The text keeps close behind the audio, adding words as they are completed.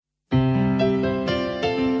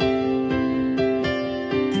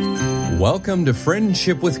Welcome to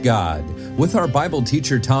Friendship with God with our Bible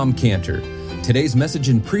teacher, Tom Cantor. Today's message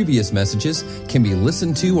and previous messages can be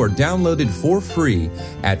listened to or downloaded for free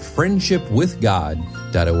at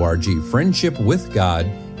friendshipwithgod.org,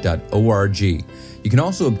 friendshipwithgod.org. You can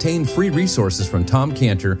also obtain free resources from Tom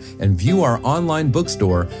Cantor and view our online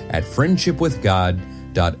bookstore at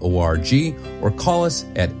friendshipwithgod.org or call us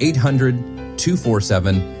at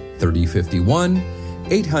 800-247-3051,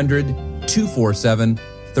 800-247-3051.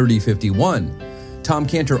 Tom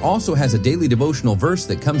Cantor also has a daily devotional verse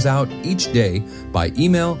that comes out each day by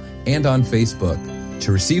email and on Facebook.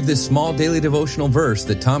 To receive this small daily devotional verse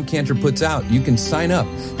that Tom Cantor puts out, you can sign up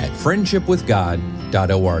at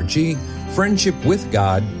friendshipwithgod.org,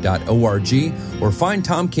 friendshipwithgod.org, or find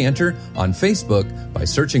Tom Cantor on Facebook by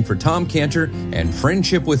searching for Tom Cantor and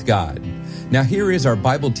Friendship with God. Now here is our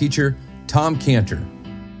Bible teacher, Tom Cantor.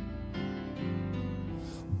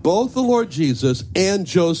 Both the Lord Jesus and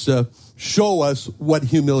Joseph show us what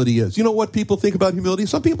humility is. You know what people think about humility?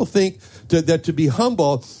 Some people think that to be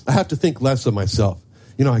humble, I have to think less of myself.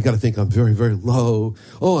 You know, I got to think I'm very, very low.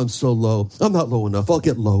 Oh, I'm so low. I'm not low enough. I'll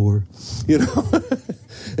get lower. You know,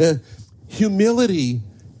 humility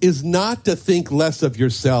is not to think less of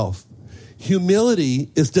yourself. Humility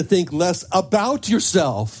is to think less about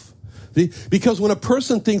yourself. Because when a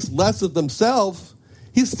person thinks less of themselves,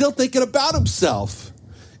 he's still thinking about himself.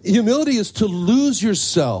 Humility is to lose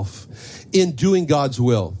yourself in doing God's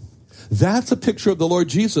will. That's a picture of the Lord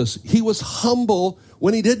Jesus. He was humble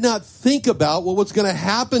when he did not think about what was going to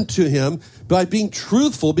happen to him by being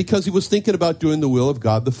truthful, because he was thinking about doing the will of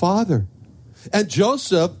God the Father. And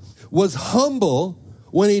Joseph was humble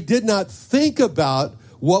when he did not think about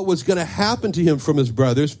what was going to happen to him from his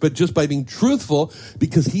brothers, but just by being truthful,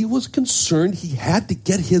 because he was concerned he had to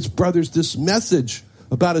get his brothers this message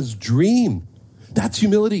about his dream. That's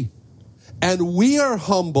humility. And we are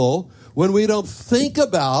humble when we don't think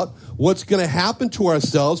about what's going to happen to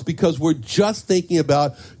ourselves because we're just thinking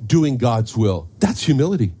about doing God's will. That's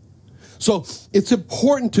humility. So it's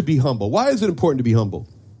important to be humble. Why is it important to be humble?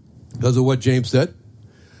 Because of what James said.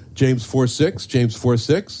 James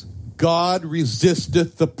 4:6. God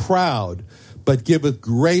resisteth the proud, but giveth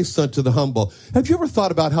grace unto the humble. Have you ever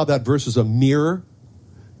thought about how that verse is a mirror?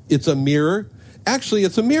 It's a mirror. Actually,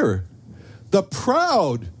 it's a mirror. The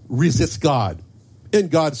proud resist God.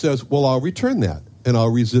 And God says, well, I'll return that, and I'll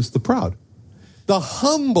resist the proud. The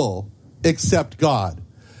humble accept God.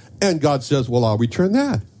 And God says, well, I'll return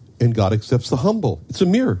that. And God accepts the humble. It's a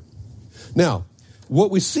mirror. Now,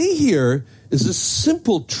 what we see here is a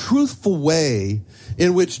simple, truthful way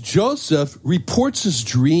in which Joseph reports his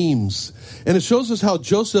dreams. And it shows us how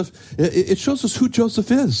it shows us who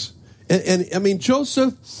Joseph is. And I mean,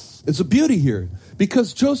 Joseph is a beauty here.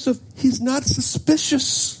 Because Joseph, he's not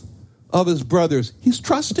suspicious of his brothers. He's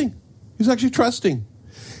trusting. He's actually trusting.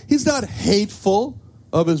 He's not hateful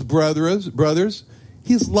of his brothers.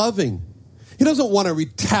 He's loving. He doesn't want to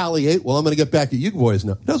retaliate. Well, I'm going to get back at you boys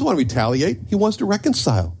now. He doesn't want to retaliate. He wants to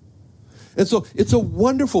reconcile. And so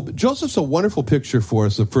Joseph's a wonderful picture for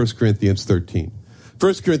us of 1 Corinthians 13.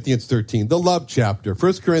 1 Corinthians 13, the love chapter.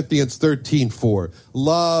 1 Corinthians 13:4,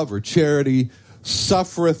 love or charity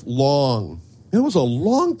suffereth long. It was a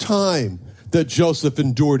long time that Joseph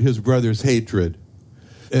endured his brother's hatred.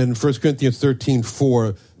 And 1 Corinthians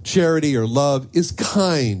 13:4, charity or love is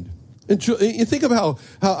kind. And you think of how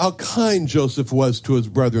kind Joseph was to his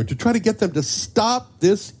brethren, to try to get them to stop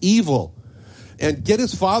this evil and get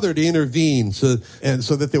his father to intervene so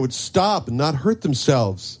that they would stop and not hurt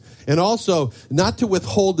themselves. And also not to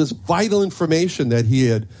withhold this vital information that he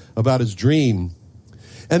had about his dream.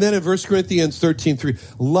 And then in 1 Corinthians 13:3,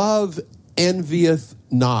 love envieth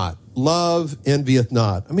not. Love envieth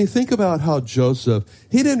not. I mean, think about how Joseph,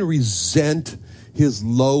 he didn't resent his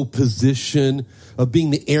low position of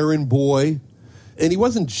being the errand boy. And he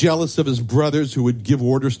wasn't jealous of his brothers who would give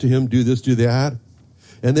orders to him, do this, do that.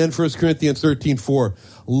 And then 1 Corinthians 13:4,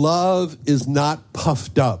 love is not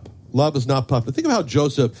puffed up. Love is not puffed up. Think of how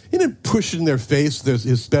Joseph, he didn't push in their face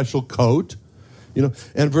his special coat. You know,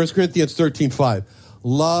 and 1 Corinthians 13:5,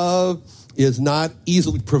 love is not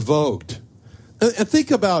easily provoked. And think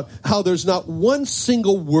about how there's not one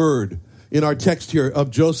single word in our text here of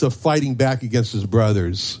Joseph fighting back against his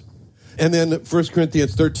brothers. And then 1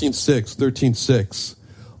 Corinthians 13:6,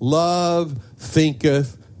 love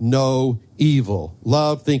thinketh no evil.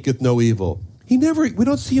 Love thinketh no evil. We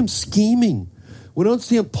don't see him scheming. We don't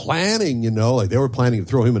see him planning, like they were planning to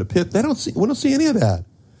throw him in a pit. We don't see any of that.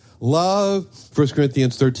 Love, 1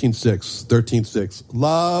 Corinthians 13:6,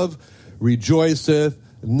 love rejoiceth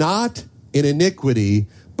not in iniquity,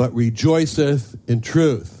 but rejoiceth in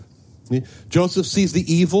truth. Joseph sees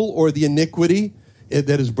the evil or the iniquity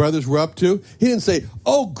that his brothers were up to. He didn't say,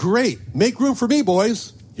 oh, great, make room for me,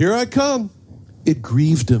 boys. Here I come. It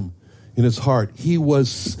grieved him in his heart. He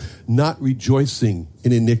was not rejoicing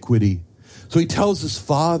in iniquity. So he tells his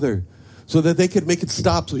father so that they could make it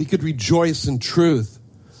stop, so he could rejoice in truth.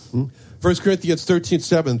 1 Corinthians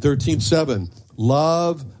 13:7.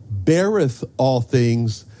 Love beareth all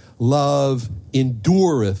things. Love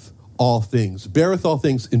endureth all things. Beareth all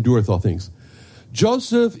things, endureth all things.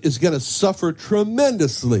 Joseph is going to suffer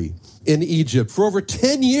tremendously in Egypt for over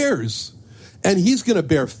 10 years. And he's going to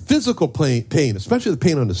bear physical pain, especially the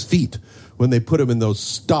pain on his feet when they put him in those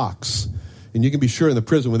stocks. And you can be sure in the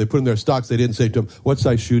prison when they put him in their stocks, they didn't say to him, what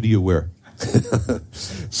size shoe do you wear?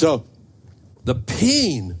 So the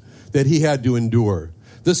pain that he had to endure,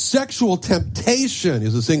 the sexual temptation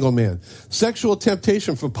as a single man, sexual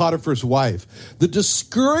temptation from Potiphar's wife, the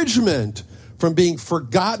discouragement from being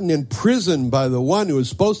forgotten in prison by the one who is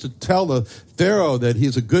supposed to tell the Pharaoh that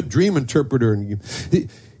he's a good dream interpreter. And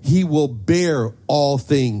he will bear all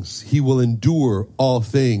things. He will endure all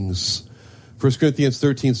things. 1 Corinthians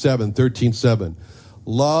 13:7.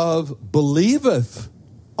 Love believeth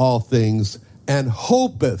all things and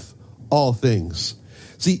hopeth all things.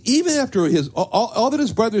 See, even after all that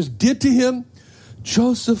his brothers did to him,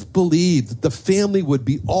 Joseph believed that the family would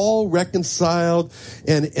be all reconciled,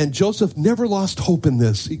 and Joseph never lost hope in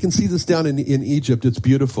this. You can see this down in Egypt. It's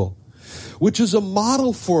beautiful, which is a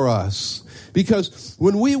model for us, because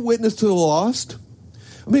when we witness to the lost,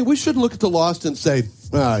 we should look at the lost and say,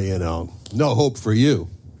 no hope for you.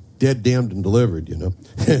 Dead, damned, and delivered,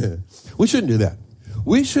 We shouldn't do that.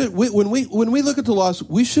 We should, when we look at the lost,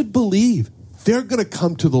 we should believe they're going to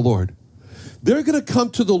come to the Lord. They're going to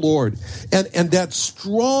come to the Lord. And that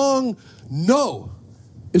strong no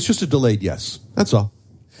is just a delayed yes. That's all.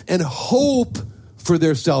 And hope for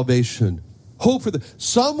their salvation. Hope for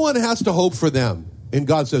someone has to hope for them. And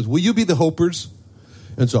God says, will you be the hopers?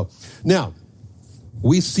 And so, now,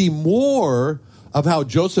 we see more of how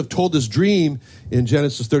Joseph told his dream in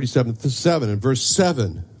Genesis 37:7, in verse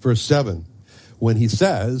 7, when he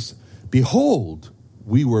says, behold,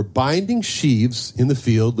 we were binding sheaves in the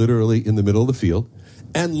field, literally in the middle of the field,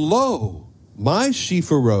 and lo, my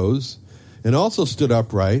sheaf arose and also stood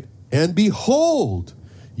upright, and behold,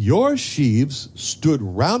 your sheaves stood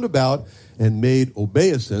round about and made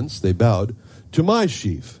obeisance, they bowed, to my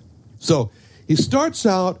sheaf. So he starts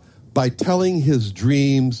out by telling his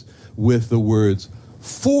dreams with the words,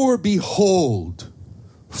 for behold.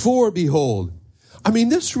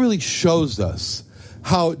 This really shows us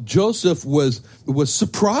how Joseph was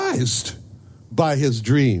surprised by his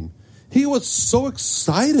dream. He was so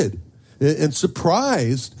excited and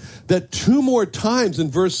surprised that 2 more times in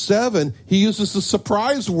verse 7, he uses the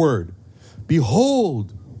surprise word.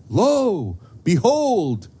 Behold, lo,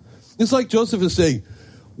 behold. It's like Joseph is saying,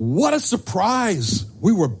 what a surprise.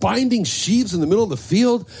 We were binding sheaves in the middle of the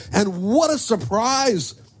field, and what a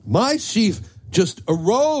surprise. My sheaf just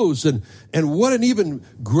arose, and what an even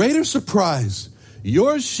greater surprise.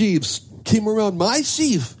 Your sheaves came around my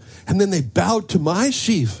sheaf, and then they bowed to my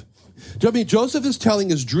sheaf. Joseph is telling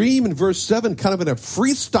his dream in verse 7 kind of in a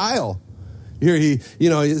freestyle. Here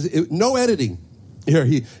no editing. Here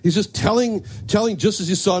he's just telling just as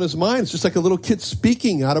you saw in his mind. It's just like a little kid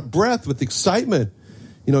speaking out of breath with excitement.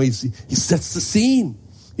 He sets the scene.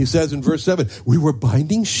 He says in verse 7, we were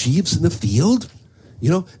binding sheaves in the field,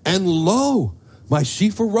 and lo, my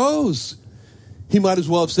sheaf arose. He might as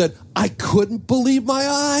well have said, I couldn't believe my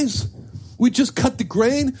eyes. We just cut the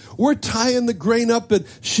grain. We're tying the grain up in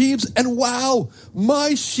sheaves, and wow,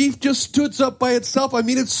 my sheaf just stood up by itself.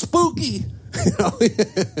 It's spooky.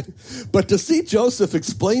 But to see Joseph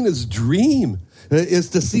explain his dream is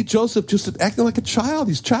to see Joseph just acting like a child.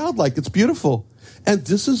 He's childlike. It's beautiful. And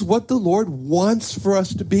this is what the Lord wants for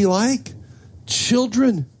us to be like.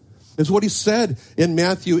 Children. Is what he said in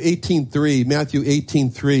Matthew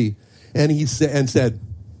 18:3. And he said,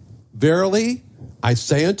 verily, I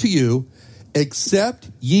say unto you,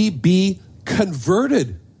 except ye be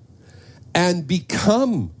converted and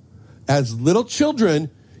become as little children,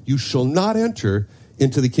 you shall not enter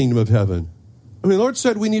into the kingdom of heaven. The Lord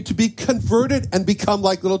said we need to be converted and become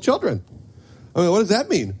like little children. What does that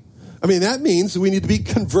mean? That means we need to be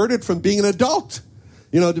converted from being an adult.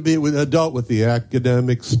 To be an adult with the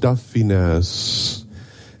academic stuffiness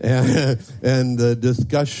and the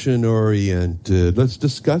discussion oriented. Let's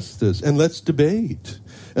discuss this and let's debate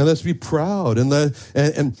and let's be proud.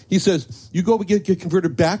 And he says, you go get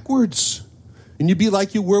converted backwards and you be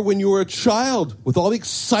like you were when you were a child with all the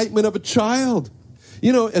excitement of a child.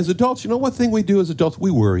 As adults, what thing we do as adults? We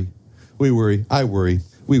worry. I worry.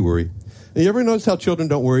 We worry. And you ever notice how children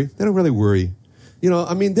don't worry? They don't really worry.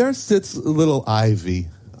 There sits little Ivy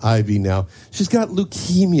now. She's got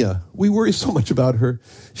leukemia. We worry so much about her.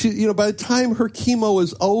 By the time her chemo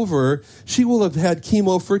is over, she will have had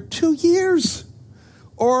chemo for 2 years.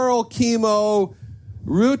 Oral chemo,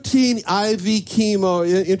 routine IV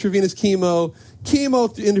chemo, intravenous chemo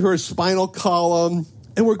into her spinal column.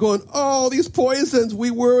 And we're going, oh, these poisons.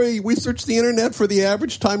 We worry. We search the internet for the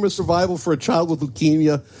average time of survival for a child with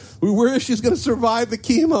leukemia. We worry if she's going to survive the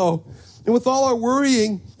chemo. And with all our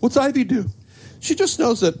worrying, what's Ivy do? She just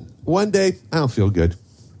knows that one day, I don't feel good.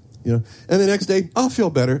 And the next day, I'll feel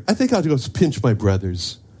better. I think I'll go pinch my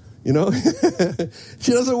brothers. She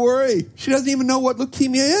doesn't worry. She doesn't even know what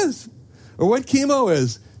leukemia is or what chemo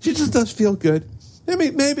is. She just does feel good.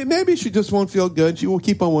 Maybe she just won't feel good. She won't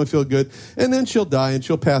keep on wanting to feel good. And then she'll die and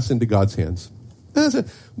she'll pass into God's hands.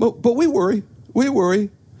 But we worry. We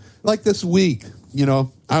worry. Like this week,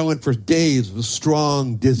 I went for days of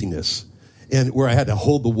strong dizziness. And where I had to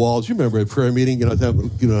hold the walls. You remember a prayer meeting? I was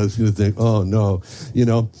going to think, oh no.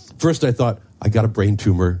 First I thought, I got a brain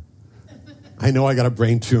tumor. I know I got a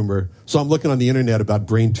brain tumor. So I'm looking on the internet about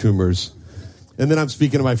brain tumors. And then I'm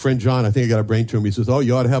speaking to my friend John. I think I got a brain tumor. He says, oh,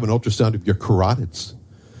 you ought to have an ultrasound of your carotids.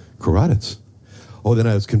 Carotids. Oh, then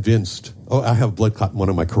I was convinced. Oh, I have a blood clot in one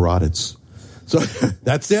of my carotids. So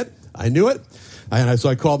that's it. I knew it. So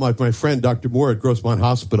I called my friend, Dr. Moore at Grossmont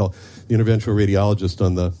Hospital, the interventional radiologist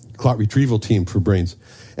on the clot retrieval team for brains.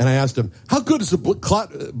 And I asked him, how good is the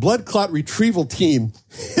blood clot retrieval team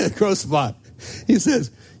at Grossmont? He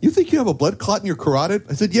says, you think you have a blood clot in your carotid?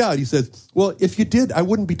 I said, yeah. And he says, well, if you did, I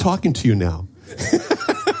wouldn't be talking to you now.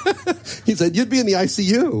 He said, you'd be in the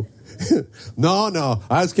ICU. No.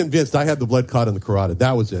 I was convinced I had the blood clot in the carotid.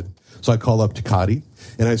 That was it. So I called up Takati,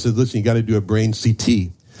 and I said, listen, you got to do a brain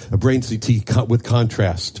CT with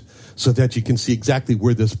contrast so that you can see exactly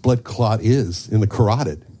where this blood clot is in the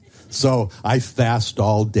carotid. So I fast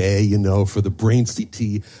all day, for the brain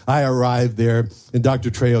CT. I arrived there, and Dr.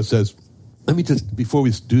 Trejo says, before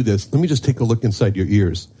we do this, let me just take a look inside your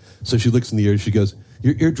ears. So she looks in the ears, she goes,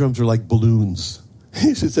 your eardrums are like balloons.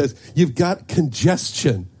 She says, you've got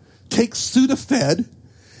congestion. Take Sudafed.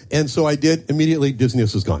 And so I did. Immediately,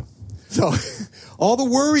 dizziness is gone. So all the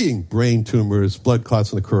worrying, brain tumors, blood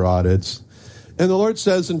clots in the carotids. And the Lord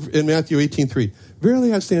says in Matthew 18:3,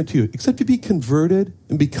 verily I say unto you, except you be converted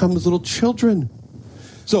and become as little children.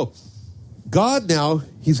 So God now,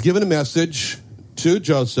 he's given a message to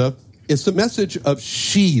Joseph. It's a message of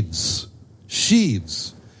sheaves.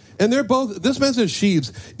 Sheaves. And this message of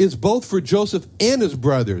sheaves is both for Joseph and his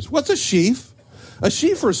brothers. What's a sheaf? A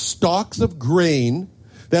sheaf are stalks of grain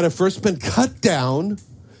that have first been cut down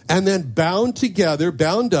and then bound together,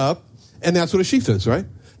 bound up, and that's what a sheaf is, right?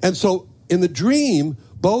 And so in the dream,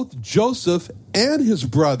 both Joseph and his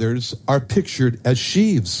brothers are pictured as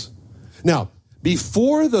sheaves. Now,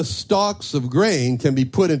 before the stalks of grain can be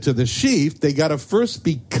put into the sheaf, they got to first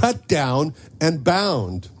be cut down and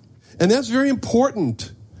bound. And that's very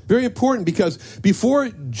important because before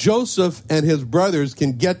Joseph and his brothers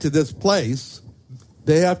can get to this place,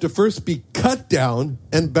 they have to first be cut down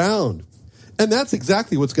and bound. And that's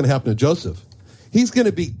exactly what's going to happen to Joseph. He's going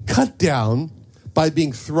to be cut down by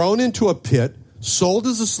being thrown into a pit, sold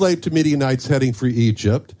as a slave to Midianites heading for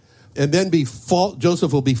Egypt, and then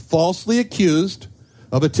Joseph will be falsely accused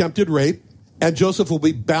of attempted rape, and Joseph will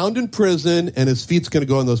be bound in prison, and his feet's going to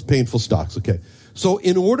go on those painful stocks. Okay, so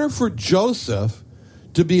in order for Joseph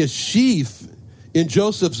to be a sheaf in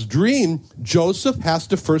Joseph's dream, Joseph has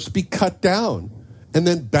to first be cut down and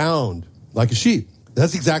then bound like a sheep.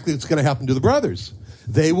 That's exactly what's going to happen to the brothers.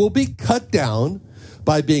 They will be cut down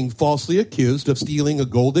by being falsely accused of stealing a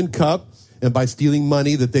golden cup and by stealing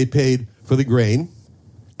money that they paid for the grain.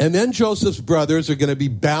 And then Joseph's brothers are going to be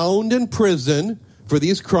bound in prison for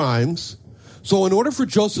these crimes. So in order for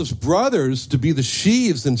Joseph's brothers to be the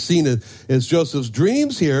sheaves and seen as Joseph's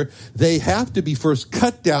dreams here, they have to be first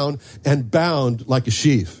cut down and bound like a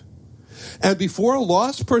sheaf. And before a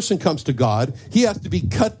lost person comes to God, he has to be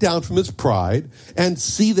cut down from his pride and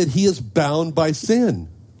see that he is bound by sin.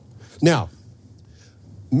 Now,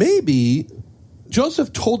 maybe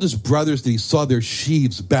Joseph told his brothers that he saw their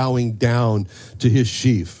sheaves bowing down to his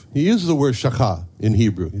sheaf. He uses the word shakha in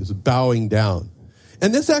Hebrew. He's bowing down.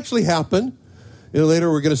 And this actually happened.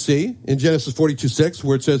 Later we're going to see in Genesis 42:6,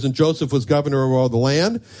 where it says, and Joseph was governor of all the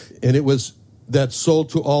land, and it was that sold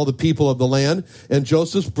to all the people of the land. And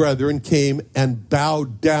Joseph's brethren came and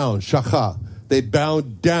bowed down, shakha. They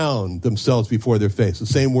bowed down themselves before their face, the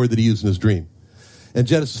same word that he used in his dream. And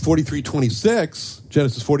Genesis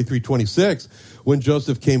 43:26, when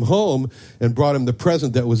Joseph came home and brought him the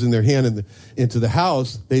present that was in their hand into the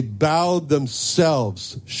house, they bowed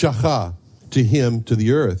themselves, shachah, to him, to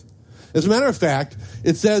the earth. As a matter of fact,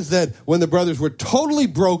 it says that when the brothers were totally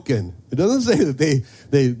broken, it doesn't say that they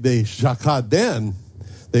shachad them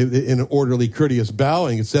in an orderly, courteous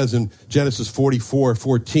bowing. It says in Genesis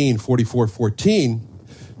 44:14,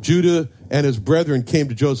 Judah and his brethren came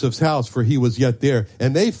to Joseph's house, for he was yet there,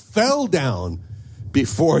 and they fell down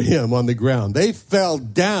before him on the ground. They fell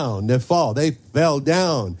down, they fell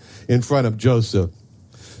down in front of Joseph.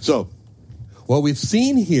 So, what we've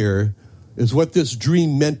seen here is what this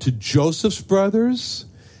dream meant to Joseph's brothers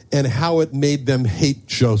and how it made them hate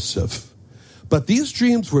Joseph. But these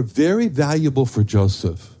dreams were very valuable for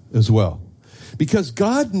Joseph as well, because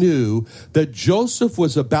God knew that Joseph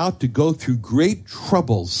was about to go through great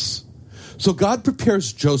troubles. So God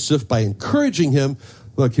prepares Joseph by encouraging him.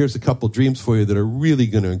 Look, here's a couple dreams for you that are really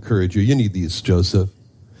going to encourage you. You need these, Joseph.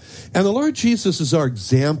 And the Lord Jesus is our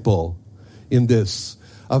example in this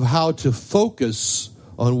of how to focus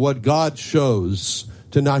on what God shows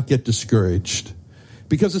to not get discouraged.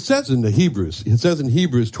 Because it says in Hebrews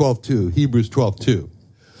 12:2,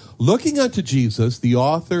 looking unto Jesus, the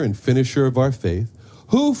author and finisher of our faith,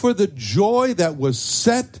 who for the joy that was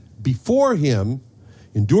set before him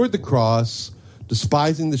endured the cross,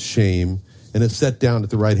 despising the shame, and is set down at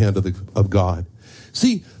the right hand of God.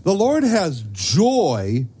 See, the Lord had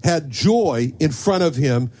joy in front of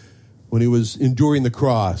him when he was enduring the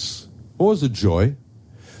cross. What was the joy?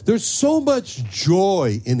 There's so much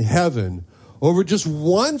joy in heaven over just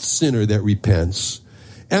one sinner that repents.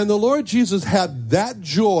 And the Lord Jesus had that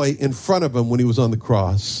joy in front of him when he was on the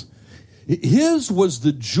cross. His was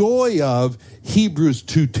the joy of Hebrews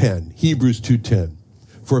 2:10.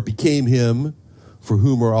 For it became him for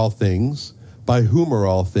whom are all things, by whom are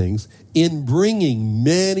all things, in bringing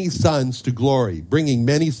many sons to glory.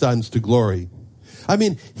 I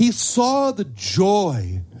mean, he saw the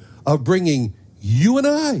joy of bringing you and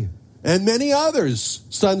I and many others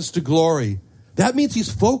sons to glory. That means he's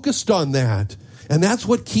focused on that. And that's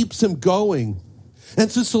what keeps him going. And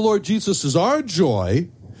since the Lord Jesus is our joy,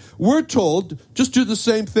 we're told just do the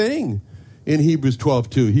same thing in Hebrews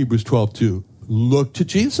 12:2. Look to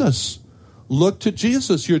Jesus. Look to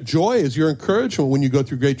Jesus. Your joy is your encouragement when you go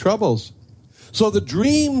through great troubles. So the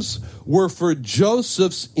dreams were for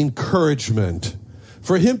Joseph's encouragement,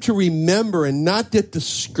 for him to remember and not get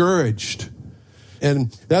discouraged.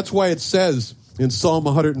 And that's why it says in Psalm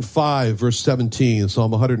 105, verse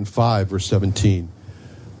 17,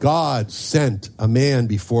 God sent a man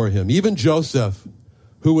before him, even Joseph,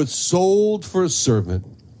 who was sold for a servant,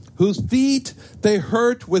 whose feet they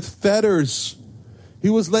hurt with fetters. He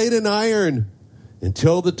was laid in iron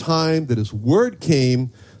until the time that his word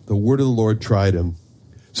came, the word of the Lord tried him.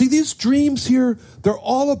 See, these dreams here, they're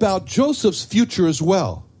all about Joseph's future as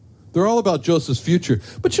well. They're all about Joseph's future.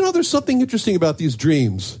 But you know, there's something interesting about these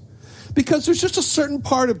dreams, because there's just a certain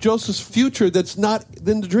part of Joseph's future that's not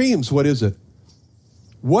in the dreams. What is it?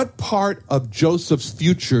 What part of Joseph's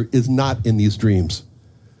future is not in these dreams?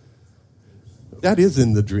 That is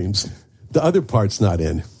in the dreams. The other part's not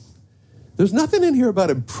in. There's nothing in here about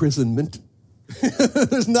imprisonment.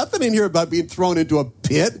 There's nothing in here about being thrown into a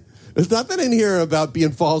pit. There's nothing in here about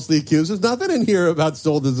being falsely accused. There's nothing in here about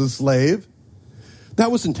sold as a slave.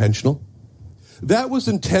 That was intentional. That was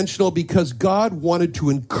intentional because God wanted to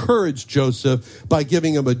encourage Joseph by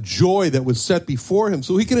giving him a joy that was set before him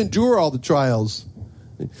so he can endure all the trials.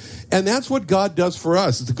 And that's what God does for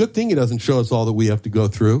us. It's a good thing he doesn't show us all that we have to go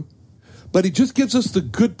through. But he just gives us the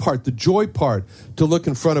good part, the joy part, to look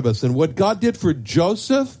in front of us. And what God did for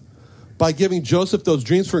Joseph, by giving Joseph those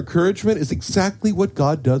dreams for encouragement, is exactly what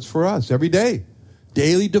God does for us every day.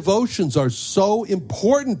 Daily devotions are so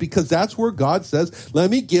important because that's where God says, let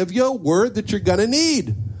me give you a word that you're going to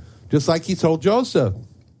need. Just like he told Joseph.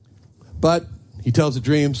 But he tells the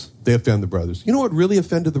dreams, they offend the brothers. You know what really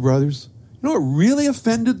offended the brothers? You know what really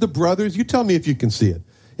offended the brothers? You tell me if you can see it.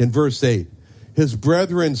 In verse 8. His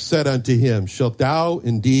brethren said unto him, shalt thou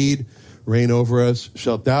indeed reign over us?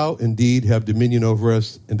 Shalt thou indeed have dominion over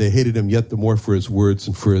us? And they hated him yet the more for his words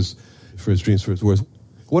and for his dreams, for his words.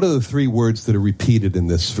 What are the three words that are repeated in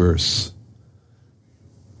this verse?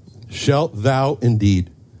 Shalt thou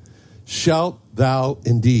indeed. Shalt thou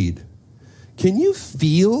indeed. Can you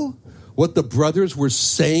feel what the brothers were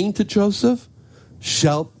saying to Joseph?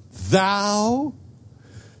 Shalt thou?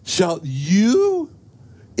 Shalt you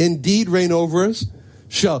indeed reign over us?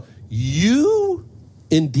 Shall you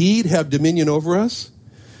indeed have dominion over us?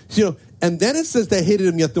 You know, and then it says they hated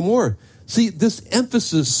him yet the more. See, this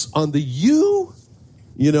emphasis on the you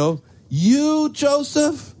You,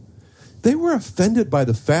 Joseph? They were offended by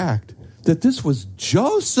the fact that this was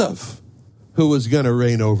Joseph who was going to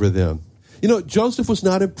reign over them. Joseph was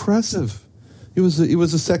not impressive. He was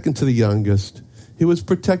the second to the youngest. He was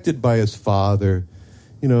protected by his father.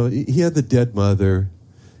 He had the dead mother.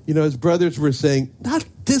 His brothers were saying, not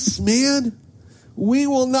this man. We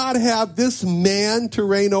will not have this man to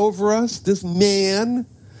reign over us, this man.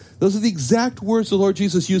 Those are the exact words the Lord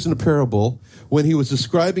Jesus used in a parable when he was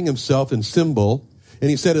describing himself in symbol. And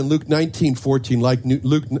he said in Luke 19:14, like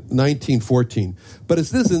Luke 19:14, but his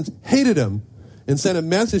citizens hated him and sent a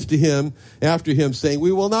message to him after him saying,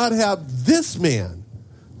 we will not have this man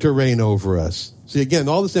to reign over us. See, again,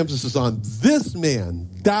 all this emphasis on this man,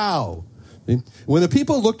 thou. When the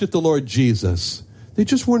people looked at the Lord Jesus, they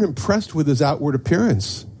just weren't impressed with his outward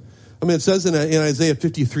appearance. It says in Isaiah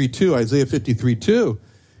 53:2,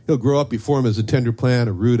 he'll grow up before him as a tender plant,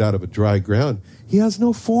 a root out of a dry ground. He has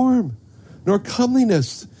no form, nor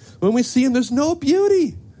comeliness. When we see him, there's no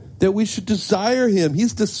beauty that we should desire him.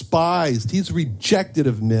 He's despised. He's rejected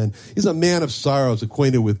of men. He's a man of sorrows,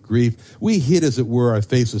 acquainted with grief. We hid, as it were, our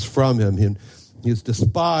faces from him. He is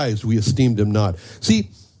despised. We esteemed him not. See,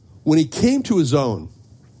 when he came to his own,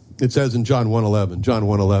 it says in John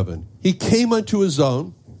 1:11, he came unto his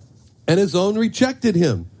own, and his own rejected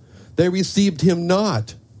him. They received him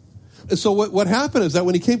not. And so what happened is that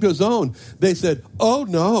when he came to his own, they said, oh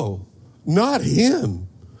no, not him.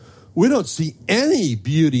 We don't see any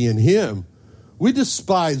beauty in him. We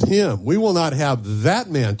despise him. We will not have that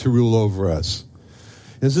man to rule over us.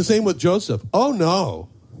 It's the same with Joseph. Oh no,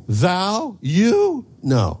 thou, you?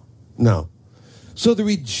 No. So the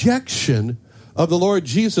rejection of the Lord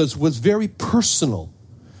Jesus was very personal,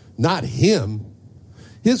 not him.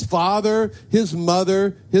 His father, his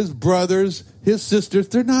mother, his brothers, his sisters,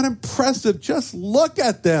 they're not impressive. Just look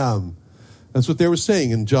at them. That's what they were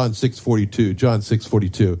saying in John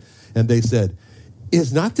 6:42. And they said,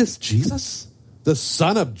 is not this Jesus, the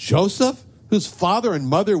son of Joseph, whose father and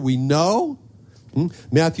mother we know?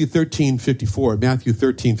 Matthew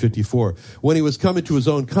 13:54. When he was coming to his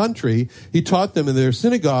own country, he taught them in their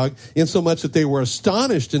synagogue, insomuch that they were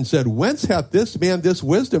astonished and said, whence hath this man this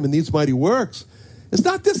wisdom and these mighty works? Is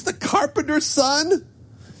not this the carpenter's son?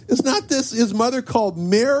 Is not this his mother called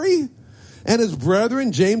Mary? And his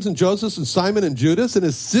brethren, James and Joseph and Simon and Judas and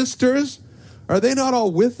his sisters, are they not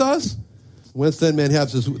all with us? Whence then man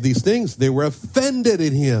hath these things? They were offended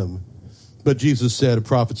at him. But Jesus said, a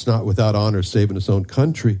prophet's not without honor, save in his own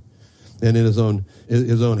country and in his own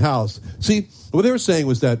house. See, what they were saying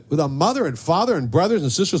was that with a mother and father and brothers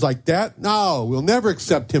and sisters like that, no, we'll never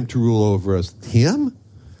accept him to rule over us. Him?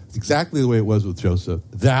 It's exactly the way it was with Joseph.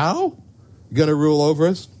 Thou? Going to rule over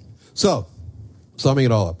us? So, summing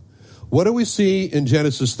it all up, what do we see in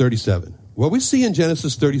Genesis 37? What we see in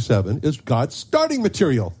Genesis 37 is God's starting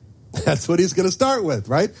material. That's what he's going to start with,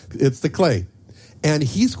 right? It's the clay. And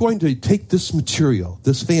he's going to take this material,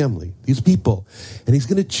 this family, these people, and he's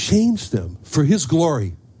going to change them for his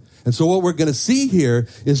glory. And so what we're going to see here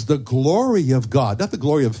is the glory of God. Not the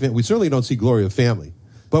glory of family. We certainly don't see glory of family.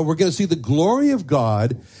 But we're going to see the glory of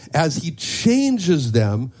God as he changes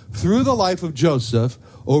them through the life of Joseph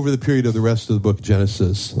over the period of the rest of the book of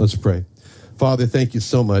Genesis. Let's pray. Father, thank you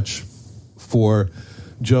so much for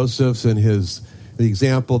Joseph and the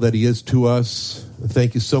example that he is to us.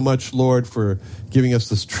 Thank you so much, Lord, for giving us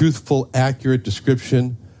this truthful, accurate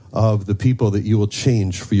description of the people that you will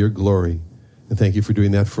change for your glory. And thank you for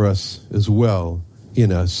doing that for us as well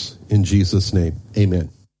in us. In Jesus' name,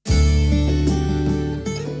 amen.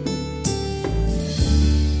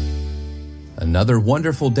 Another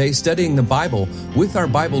wonderful day studying the Bible with our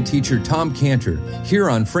Bible teacher, Tom Cantor, here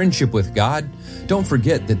on Friendship with God. Don't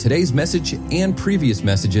forget that today's message and previous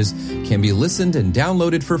messages can be listened and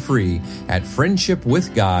downloaded for free at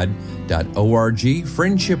friendshipwithgod.org,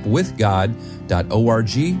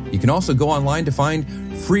 friendshipwithgod.org. You can also go online to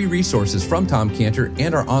find free resources from Tom Cantor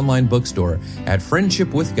and our online bookstore at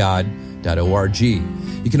friendshipwithgod.org.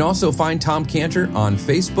 You can also find Tom Cantor on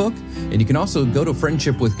Facebook, and you can also go to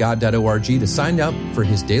friendshipwithgod.org to sign up for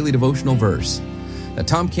his daily devotional verse. Now,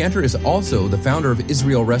 Tom Cantor is also the founder of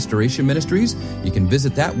Israel Restoration Ministries. You can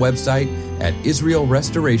visit that website at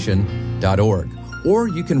israelrestoration.org. Or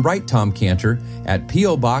you can write Tom Cantor at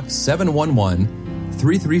P.O. Box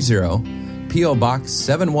 711-330, P.O. Box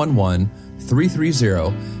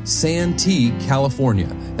 711-330, Santee,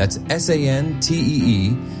 California. That's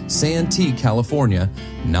Santee, Santee, California,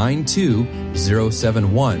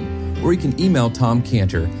 92071. Or you can email Tom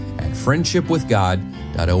Cantor at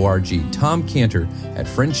friendshipwithgod.org. Tom Cantor at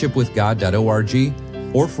friendshipwithgod.org.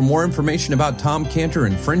 Or for more information about Tom Cantor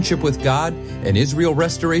and Friendship with God and Israel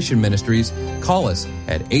Restoration Ministries, call us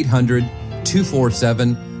at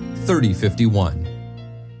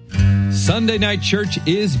 800-247-3051. Sunday Night Church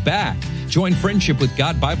is back. Join Friendship with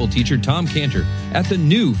God Bible teacher Tom Cantor at the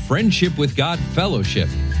new Friendship with God Fellowship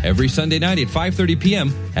every Sunday night at 5:30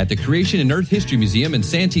 p.m. at the Creation and Earth History Museum in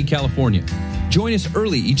Santee, California. Join us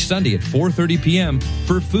early each Sunday at 4:30 p.m.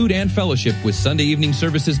 for food and fellowship with Sunday evening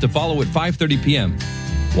services to follow at 5:30 p.m.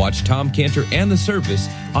 Watch Tom Cantor and the service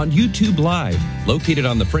on YouTube Live, located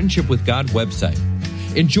on the Friendship with God website.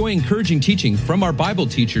 Enjoy encouraging teaching from our Bible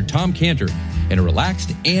teacher, Tom Cantor, in a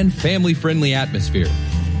relaxed and family-friendly atmosphere.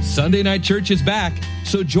 Sunday Night Church is back,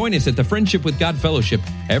 so join us at the Friendship with God Fellowship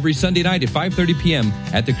every Sunday night at 5:30 p.m.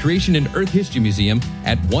 at the Creation and Earth History Museum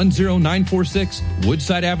at 10946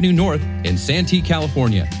 Woodside Avenue North in Santee,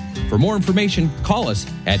 California. For more information, call us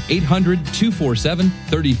at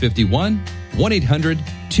 800-247-3051,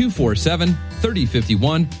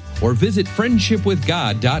 1-800-247-3051, or visit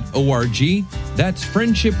friendshipwithgod.org. That's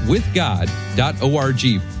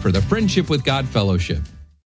friendshipwithgod.org for the Friendship with God Fellowship.